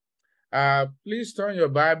Please turn your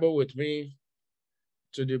Bible with me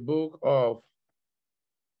to the book of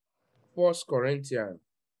 1 Corinthians.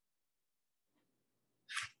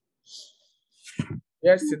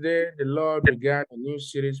 Yesterday, the Lord began a new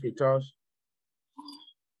series with us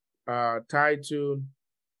titled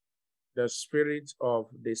The Spirit of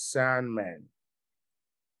Discernment.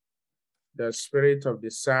 The Spirit of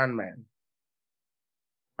Discernment.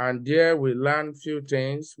 And there we learn few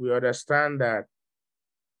things. We understand that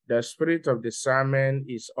the Spirit of Discernment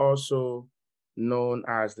is also known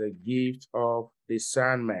as the gift of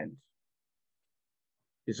discernment.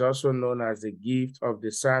 It's also known as the gift of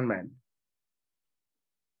discernment.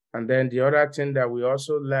 And then the other thing that we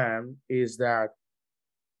also learn is that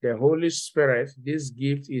the Holy Spirit, this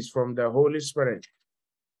gift is from the Holy Spirit.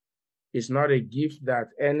 It's not a gift that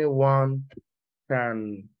anyone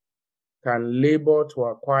can labor to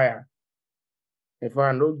acquire. In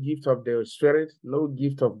fact, no gift of the Spirit, no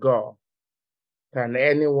gift of God can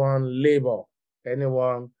anyone labor.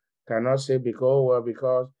 Anyone cannot say,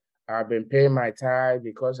 because I've been paying my tithe,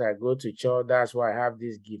 because I go to church, that's why I have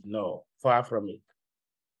this gift. No, far from it.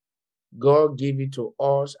 God gave it to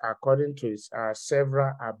us according to his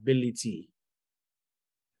several ability.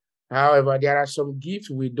 However, there are some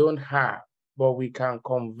gifts we don't have, but we can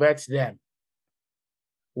convert them.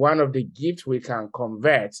 One of the gifts we can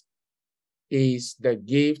convert is the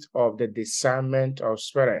gift of the discernment of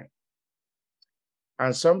spirit.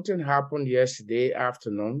 And something happened yesterday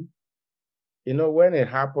afternoon. You know, when it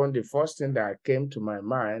happened, the first thing that came to my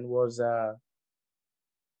mind was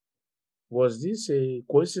this a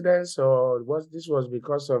coincidence, or was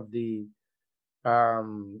because of the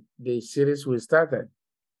series we started?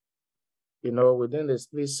 You know, within the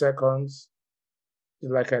 3 seconds,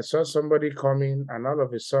 it's like I saw somebody coming, and all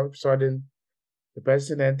of a sudden, the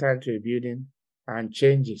person enters into a building and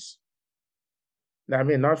changes. I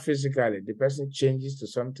mean, not physically, the person changes to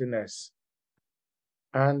something else.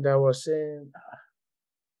 And I was saying,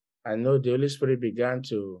 I know the Holy Spirit began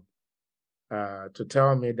to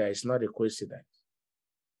tell me that it's not a coincidence.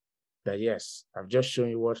 That yes, I've just shown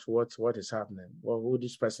you what is happening, who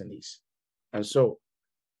this person is. And so,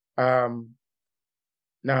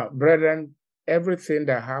 now, brethren, everything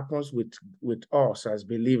that happens with us as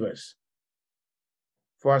believers,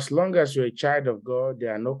 for as long as you're a child of God,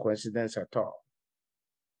 there are no coincidences at all.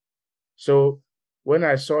 So when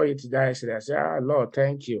I saw it yesterday, I said, Lord,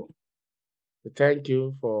 thank you. Thank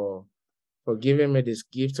you for giving me this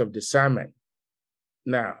gift of discernment.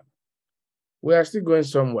 Now, we are still going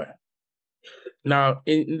somewhere. Now,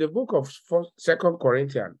 in the book of 2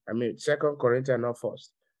 Corinthians, not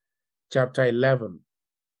first, chapter 11.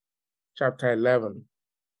 Chapter 11.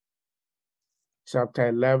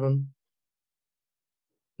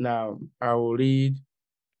 Now, I will read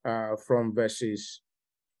from verses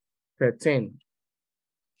 13.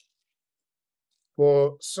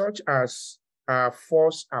 For such as are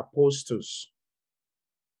false apostles,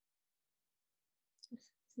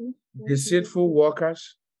 deceitful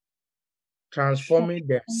workers, transforming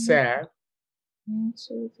themselves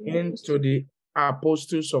into the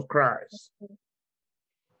apostles of Christ.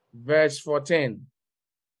 Verse 14.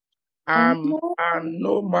 And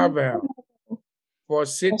no marvel, for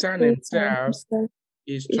Satan himself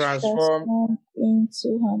is transformed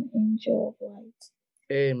into an angel of light.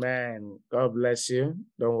 Amen. God bless you.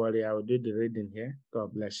 Don't worry, I will do the reading here.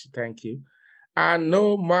 God bless you. Thank you. And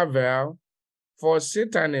no marvel, for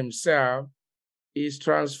Satan himself is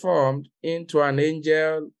transformed into an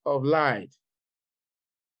angel of light.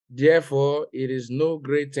 Therefore, it is no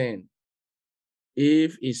great thing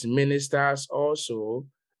if his ministers also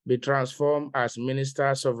be transformed as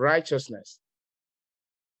ministers of righteousness,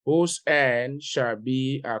 whose end shall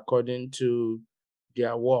be according to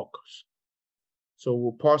their works. So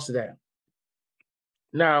we'll pause there.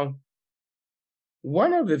 Now,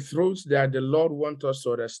 one of the truths that the Lord wants us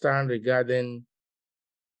to understand regarding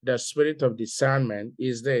the spirit of discernment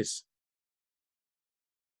is this.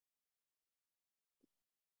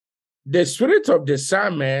 The spirit of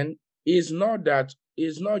discernment is not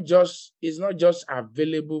just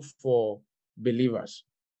available for believers.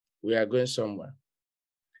 We are going somewhere.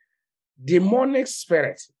 Demonic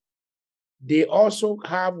spirit, they also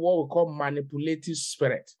have what we call manipulative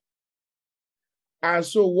spirit. And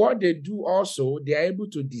so what they do also, they are able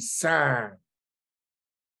to discern.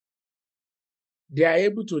 They are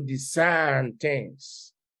able to discern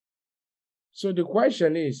things. So the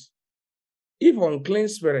question is, if unclean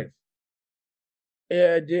spirit,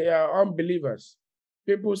 they are unbelievers,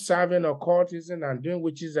 people serving occultism and doing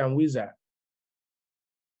witches and wizards,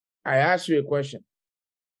 I ask you a question.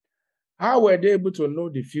 How were they able to know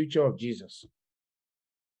the future of Jesus?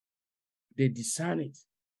 They discern it.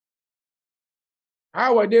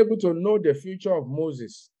 How were they able to know the future of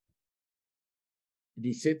Moses?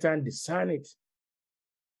 Did Satan discern it?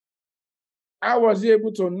 How was he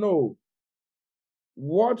able to know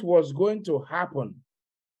what was going to happen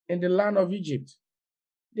in the land of Egypt?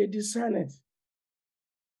 They discern it.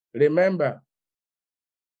 Remember,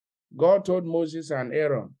 God told Moses and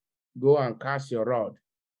Aaron, go and cast your rod.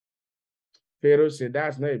 Pharaoh said,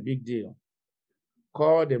 that's not a big deal.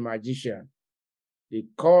 Call the magician. They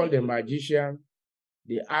called the magician,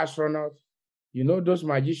 the astronaut. You know those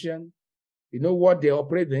magicians? You know what they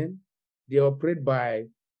operate in? They operate by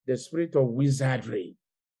the spirit of wizardry.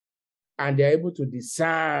 And they're able to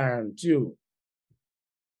discern too.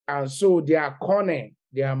 And so they are cunning,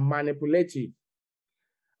 they are manipulative.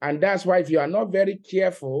 And that's why if you are not very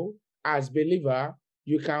careful as believer,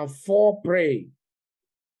 you can fall prey.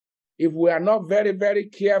 If we are not very, very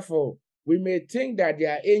careful, we may think that they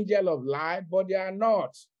are angel of light, but they are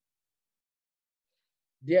not.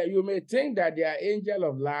 You may think that they are angel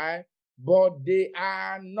of light, but they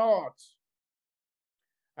are not.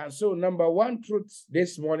 And so number one truth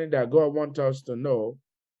this morning that God wants us to know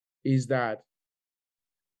is that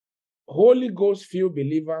Holy Ghost-filled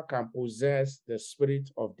believer can possess the spirit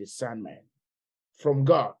of discernment from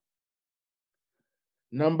God.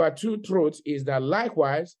 Number two truth is that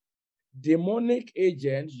likewise, demonic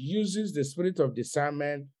agent uses the spirit of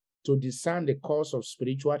discernment to discern the course of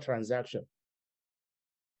spiritual transaction.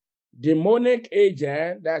 Demonic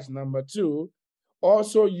agent, that's number two,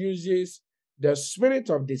 also uses the spirit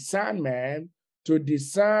of discernment to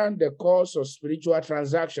discern the course of spiritual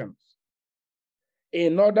transactions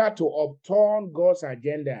in order to upturn God's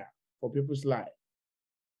agenda for people's life.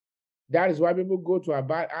 That is why people go to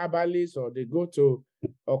herbalists or they go to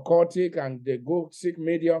occultic and they go seek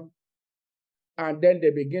medium, and then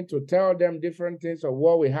they begin to tell them different things of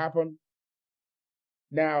what will happen.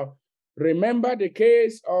 Now, remember the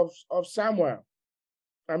case of Samuel.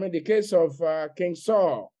 The case of King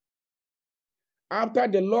Saul. After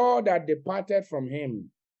the Lord had departed from him,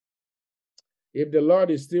 if the Lord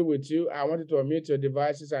is still with you, I want you to unmute your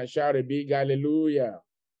devices and shout a big hallelujah.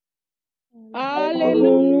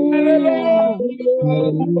 Hallelujah.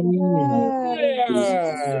 Hallelujah.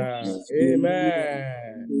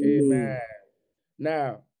 Amen. Amen.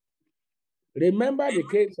 Now, remember the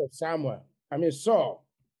case of Saul.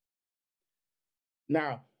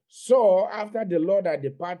 Now, Saul, after the Lord had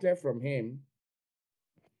departed from him,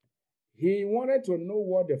 he wanted to know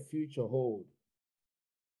what the future holds.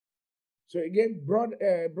 So again,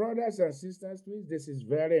 brothers and sisters, please, this is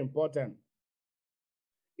very important.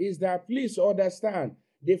 Is that please understand,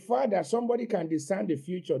 the fact that somebody can discern the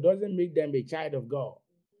future doesn't make them a child of God.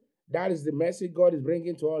 That is the message God is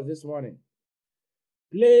bringing to us this morning.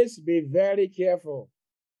 Please be very careful.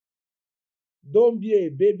 Don't be a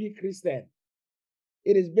baby Christian.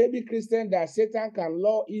 It is baby Christian that Satan can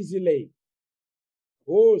lure easily.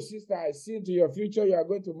 Oh, sister, I see into your future you are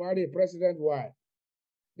going to marry a president. Why?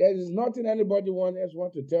 There is nothing anybody else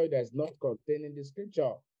wants to tell you that's not contained in the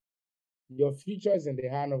scripture. Your future is in the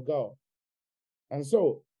hand of God. And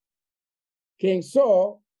so, King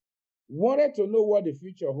Saul wanted to know what the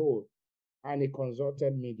future holds, and he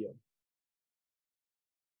consulted medium.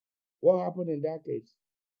 What happened in that case?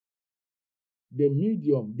 The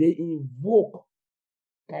medium, they invoke.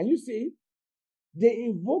 Can you see? They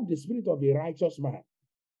invoke the spirit of a righteous man.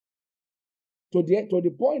 To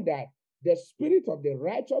the point that the spirit of the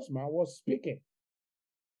righteous man was speaking.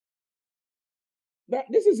 Now,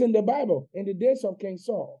 this is in the Bible, in the days of King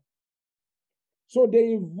Saul. So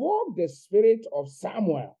they invoked the spirit of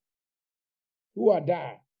Samuel, who had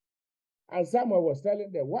died. And Samuel was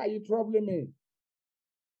telling them, why are you troubling me?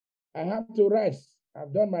 I have to rest.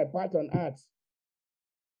 I've done my part on earth.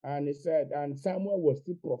 And he said, and Samuel was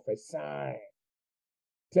still prophesying,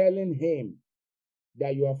 telling him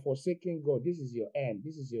that you are forsaking God. This is your end.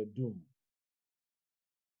 This is your doom.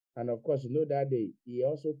 And of course, you know that day, he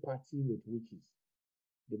also partied with witches.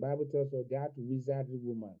 The Bible tells us that wizardry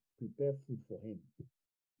woman prepared food for him.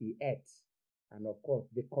 He ate. And of course,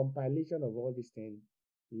 the compilation of all these things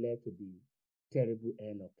led to the terrible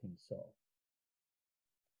end of King Saul.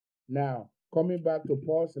 Now, coming back to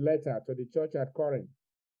Paul's letter to the church at Corinth,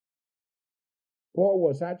 Paul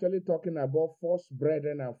was actually talking about false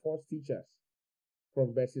brethren and false teachers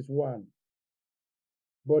from verses 1.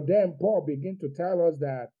 But then Paul began to tell us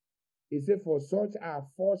that, he said, for such are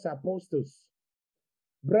false apostles.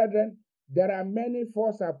 Brethren, there are many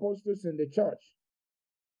false apostles in the church.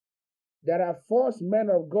 There are false men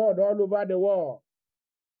of God all over the world.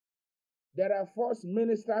 There are false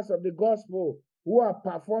ministers of the gospel who are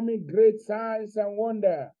performing great signs and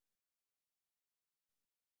wonders.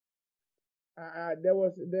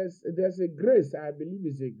 there's a grace. I believe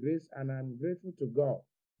it's a grace, and I'm grateful to God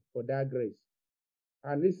for that grace.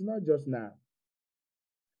 And it's not just now.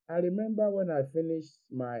 I remember when I finished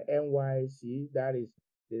my NYC, that is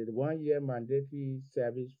the 1 year mandatory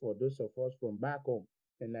service for those of us from back home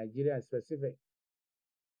in Nigeria in specific.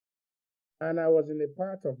 And I was in a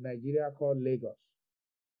part of Nigeria called Lagos.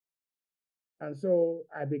 And so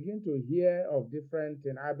I begin to hear of different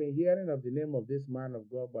things. I've been hearing of the name of this man of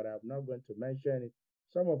God, but I'm not going to mention it.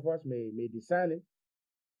 Some of us may discern it.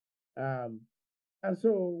 And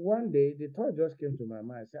so one day the thought just came to my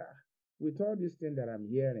mind. I said, with all this thing that I'm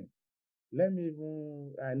hearing, let me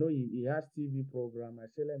even, I know he has TV program. I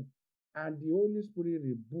said, and the Holy Spirit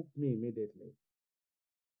rebuked me immediately.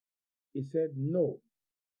 He said, no,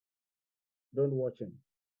 don't watch him.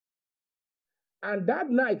 And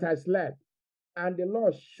that night I slept, and the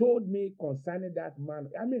Lord showed me concerning that man.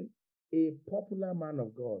 I mean, a popular man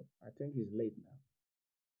of God. I think he's late now.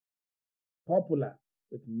 Popular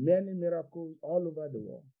with many miracles all over the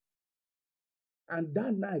world. And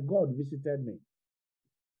that night, God visited me.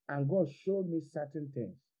 And God showed me certain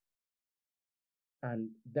things. And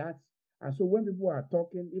so when people are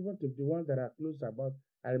talking, even to the ones that are close about,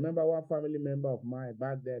 I remember one family member of mine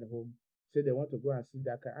back there at home said they want to go and see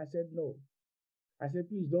that guy. I said, no. I said,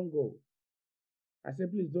 please don't go. I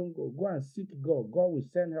said, please don't go. Go and seek God. God will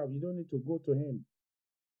send help. You don't need to go to him.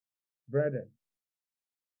 Brethren,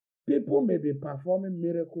 people may be performing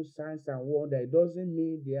miracle signs and wonders. It doesn't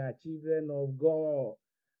mean they are children of God.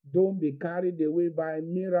 Don't be carried away by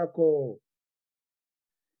miracle.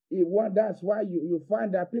 That's why you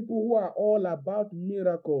find that people who are all about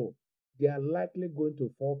miracle, they are likely going to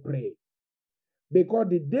fall prey. Because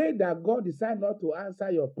the day that God decides not to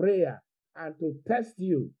answer your prayer and to test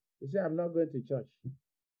you, you say, I'm not going to church.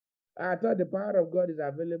 I thought the power of God is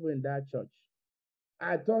available in that church.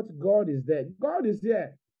 I thought God is there. God is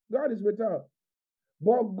there. God is with us.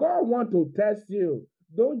 But God wants to test you.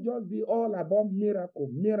 Don't just be all about miracle.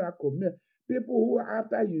 People who,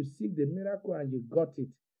 after you seek the miracle and you got it,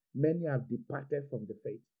 many have departed from the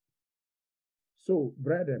faith. So,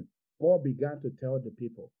 brethren, Paul began to tell the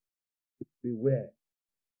people, beware.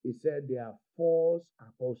 He said they are false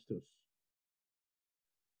apostles.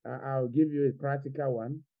 I'll give you a practical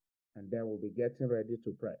one, and then we'll be getting ready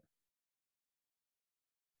to pray.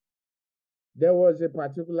 There was a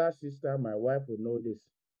particular sister, my wife would know this.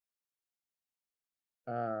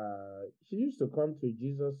 She used to come to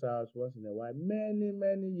Jesus' house once in a while,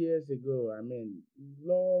 many years ago. I mean,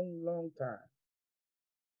 long time.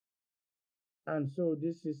 And so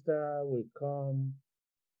this sister would come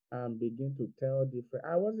and begin to tell different.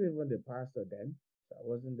 I wasn't even the pastor then. So I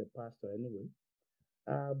wasn't the pastor anyway.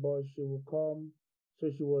 But she would come. So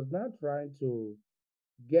she was not trying to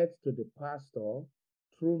get to the pastor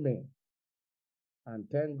through me. And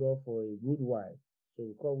thank God for a good wife.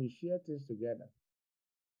 So we share things together.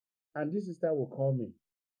 And this sister will call me.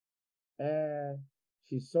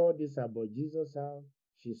 She saw this about Jesus' house.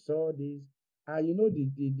 She saw this. And you know the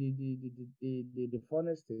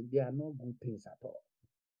funniest thing, they are not good things at all.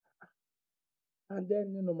 And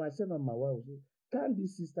then, myself and my wife will say, can't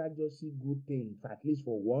this sister just see good things, at least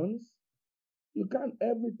for once? You can't,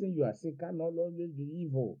 everything you are saying cannot always be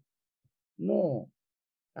evil. No.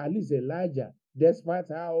 At least Elijah, despite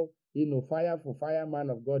how, fire for fire man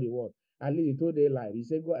of God he was, at least he told Eli, he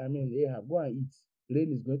said, Ahab, go and eat.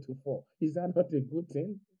 Rain is going to fall. Is that not a good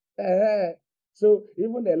thing? So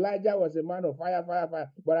even Elijah was a man of fire.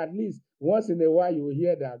 But at least once in a while you will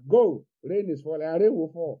hear that, go, rain is falling, and rain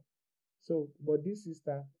will fall. So, but this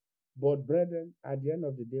sister, but brethren, at the end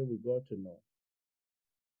of the day, we got to know.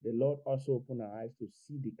 The Lord also opened our eyes to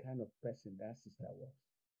see the kind of person that sister was.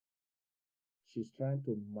 She's trying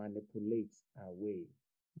to manipulate her way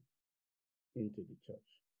into the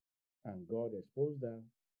church. And God exposed her.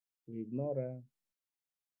 We ignored her.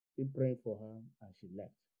 We prayed for her, and she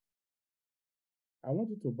left. I want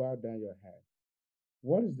you to bow down your head.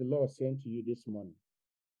 What is the Lord saying to you this morning?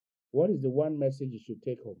 What is the one message you should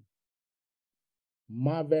take home?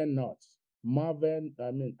 Marvel not.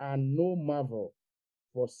 And no marvel,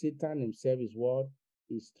 for Satan himself, his word,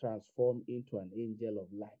 is transformed into an angel of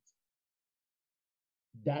light.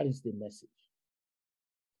 That is the message.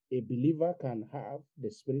 A believer can have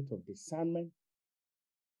the spirit of discernment.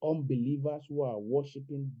 Unbelievers who are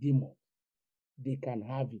worshiping demons, they can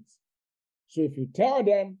have it. So if you tell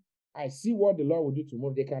them, I see what the Lord will do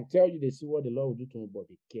tomorrow, they can tell you they see what the Lord will do tomorrow, but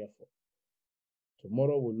be careful.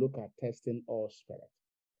 Tomorrow we'll look at testing all spirits.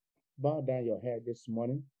 Bow down your head this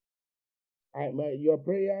morning. Your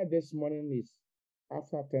prayer this morning is,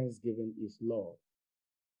 after Thanksgiving, is, Lord,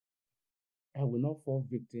 I will not fall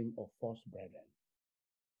victim of false brethren.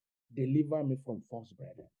 Deliver me from false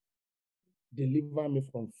brethren. Deliver me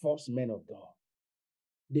from false men of God.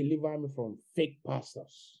 Deliver me from fake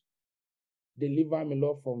pastors. Deliver me,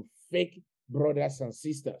 Lord, from fake brothers and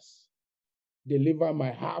sisters. Deliver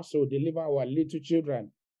my household. Deliver our little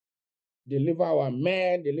children. Deliver our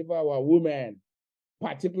men. Deliver our women.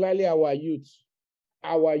 Particularly our youth.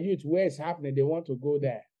 Our youth, where it's happening, they want to go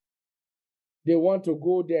there. They want to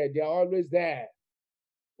go there. They are always there.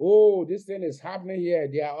 Oh, this thing is happening here.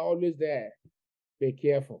 They are always there. Be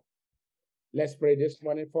careful. Let's pray this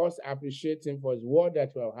morning. First, appreciate him for his word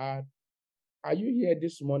that we have heard. Are you here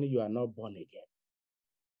this morning? You are not born again.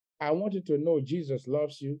 I want you to know Jesus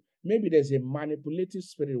loves you. Maybe there's a manipulative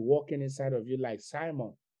spirit walking inside of you like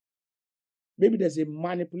Simon. Maybe there's a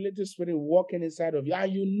manipulative spirit walking inside of you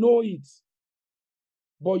and you know it.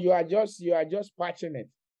 But you are just patching it.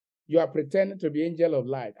 You are pretending to be angel of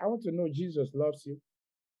light. I want to know Jesus loves you.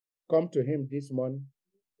 Come to him this morning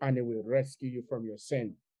and he will rescue you from your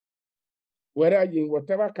sin. Whether in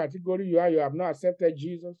whatever category you are, you have not accepted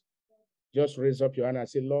Jesus, just raise up your hand and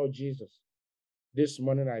say, Lord Jesus, this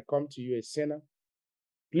morning I come to you a sinner.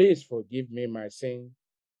 Please forgive me my sin.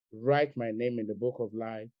 Write my name in the book of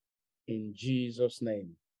life in Jesus'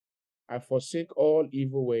 name. I forsake all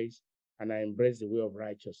evil ways and I embrace the way of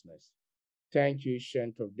righteousness. Thank you,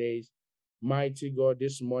 Ancient of Days. Mighty God,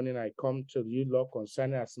 this morning I come to you, Lord,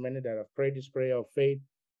 concerning as many that have prayed this prayer of faith.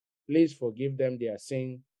 Please forgive them their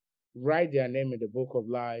sin. Write their name in the book of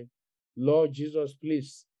life. Lord Jesus,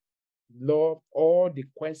 please, Lord, all the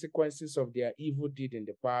consequences of their evil deed in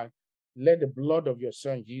the past, let the blood of your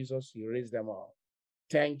Son, Jesus, erase them all.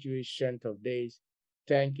 Thank you, Ancient of Days.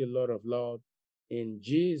 Thank you, Lord of Lords. In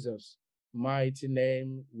Jesus' mighty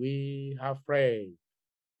name, we have prayed.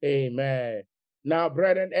 Amen. Now,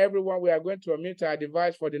 brethren, everyone, we are going to unmute our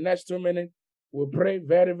device for the next 2 minutes. We'll pray,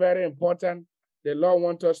 very, very important. The Lord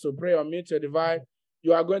wants us to pray, unmute your device.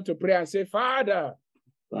 You are going to pray and say, Father.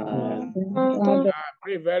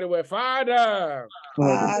 Pray very well. Father.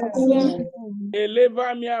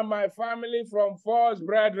 Deliver me and my family from false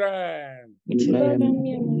brethren. Deliver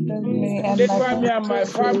me and my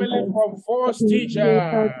family from false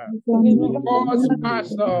teachers, false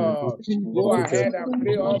pastors. Go ahead and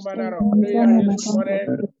pray all manner of prayer this morning.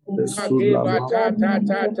 They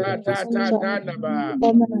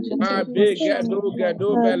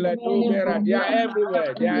are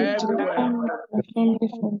everywhere. They are everywhere.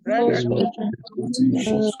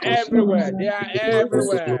 Everywhere. They are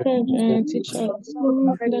everywhere.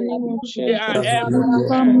 They are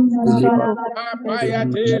everywhere.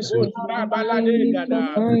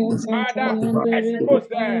 Father, expose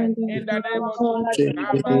them in the name of Jesus.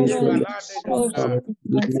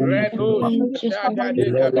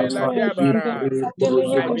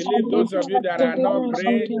 I believe those of you that are not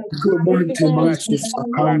praying, you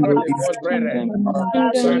are not the false brethren.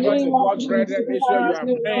 You are not the false brethren. Make sure you are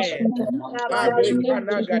praying.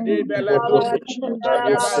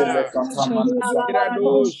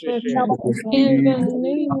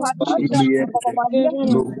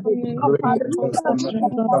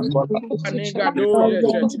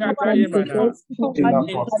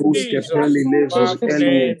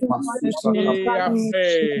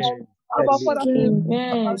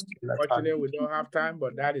 Fortunately, we don't have time,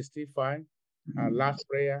 but that is still fine. Our last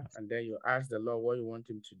prayer, and then you ask the Lord what you want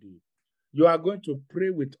him to do. You are going to pray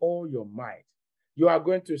with all your might. You are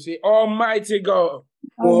going to say, Almighty God.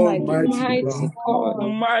 Almighty God.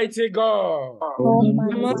 Almighty God.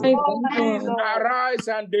 Arise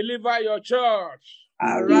and deliver your church.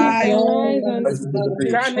 Arise and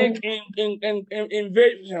satanic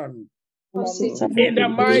invasion. In the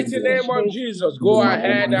mighty name of Jesus, go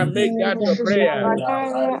ahead and make that your prayer.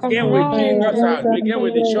 Begin with Jesus' house. Begin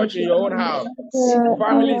with the church in your own house.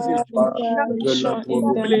 Families in church.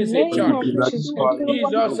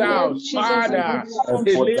 Jesus' house. Father,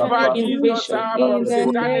 deliver Jesus' house from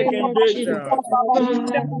satanic invasion.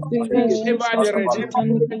 Deliver the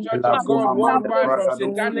Redeemed Church of God worldwide from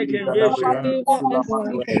satanic invasion.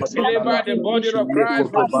 Deliver the body of Christ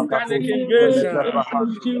from satanic invasion.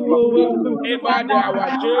 Deliver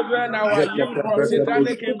our children, our youth from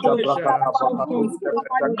satanic invasion.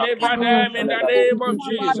 Deliver them in the name of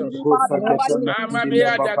Jesus. We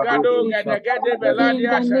have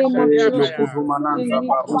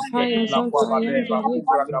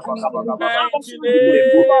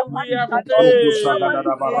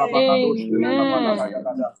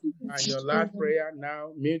and your last prayer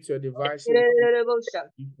now, mute your device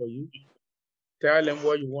for you. Tell him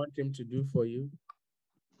what you want him to do for you.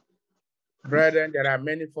 Brethren, there are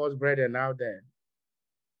many false brethren out there.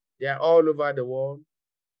 They are all over the world.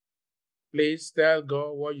 Please tell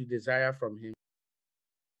God what you desire from him.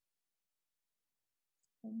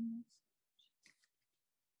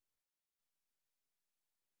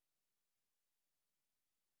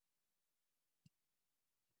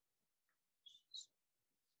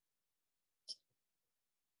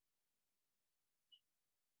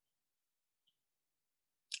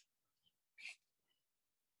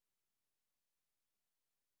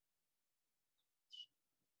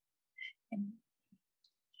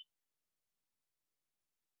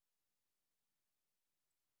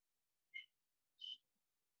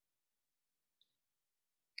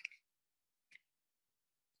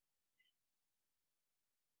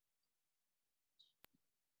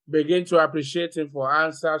 Begin to appreciate him for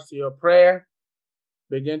answers to your prayer.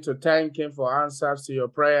 Begin to thank him for answers to your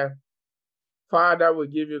prayer. Father, we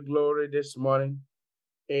give you glory this morning.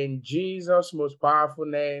 In Jesus' most powerful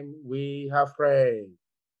name, we have prayed.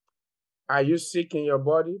 Are you sick in your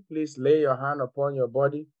body? Please lay your hand upon your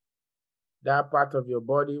body, that part of your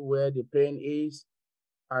body where the pain is.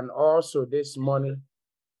 And also this morning,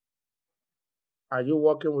 are you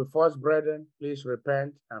working with false brethren? Please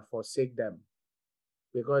repent and forsake them,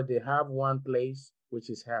 because they have one place, which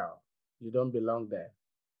is hell. You don't belong there.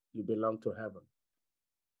 You belong to heaven.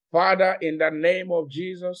 Father, in the name of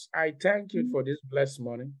Jesus, I thank you for this blessed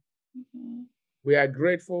morning. We are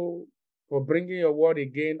grateful for bringing your word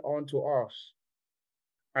again unto us.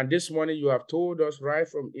 And this morning you have told us right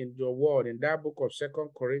from in your word, in that book of 2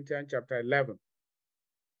 Corinthians chapter 11,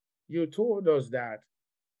 you told us that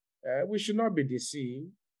we should not be deceived,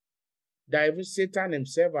 that even Satan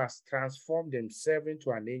himself has transformed himself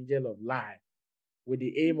into an angel of light with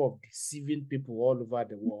the aim of deceiving people all over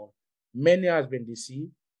the world. Many has been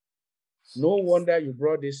deceived. No wonder you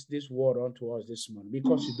brought this word unto us this morning,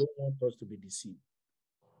 because you don't want us to be deceived.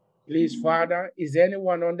 Please, Father, is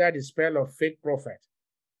anyone under the spell of fake prophet?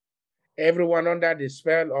 Everyone under the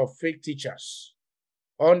spell of fake teachers,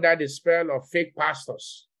 under the spell of fake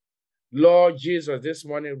pastors? Lord Jesus, this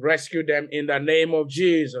morning, rescue them in the name of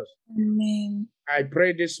Jesus. Amen. I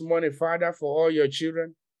pray this morning, Father, for all your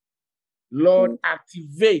children. Lord,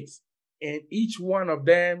 activate in each one of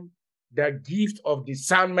them the gift of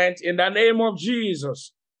discernment in the name of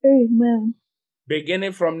Jesus. Amen.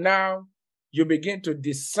 Beginning from now, you begin to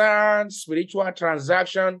discern spiritual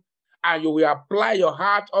transaction, and you will apply your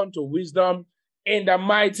heart unto wisdom in the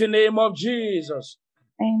mighty name of Jesus.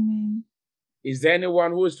 Amen. Is there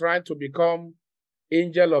anyone who is trying to become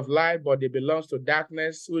angel of light, but they belongs to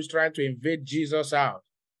darkness, who is trying to invade Jesus out?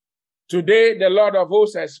 Today, the Lord of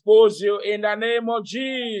hosts expose you in the name of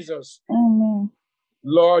Jesus. Amen.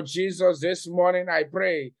 Lord Jesus, this morning I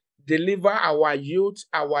pray, deliver our youth,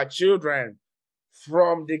 our children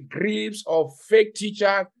from the grips of fake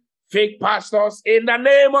teachers, fake pastors, in the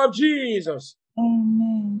name of Jesus.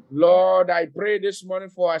 Amen. Lord, I pray this morning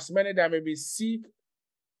for as many that may be sick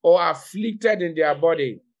or afflicted in their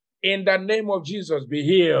body. In the name of Jesus, be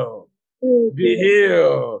healed. Be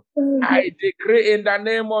healed. I decree in the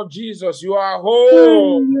name of Jesus, you are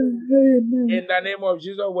whole. In the name of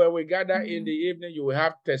Jesus, when we gather in the evening, you will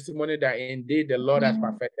have testimony that indeed the Lord has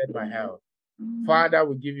perfected my health. Father,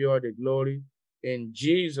 we give you all the glory. In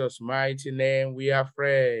Jesus' mighty name, we are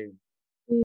praying.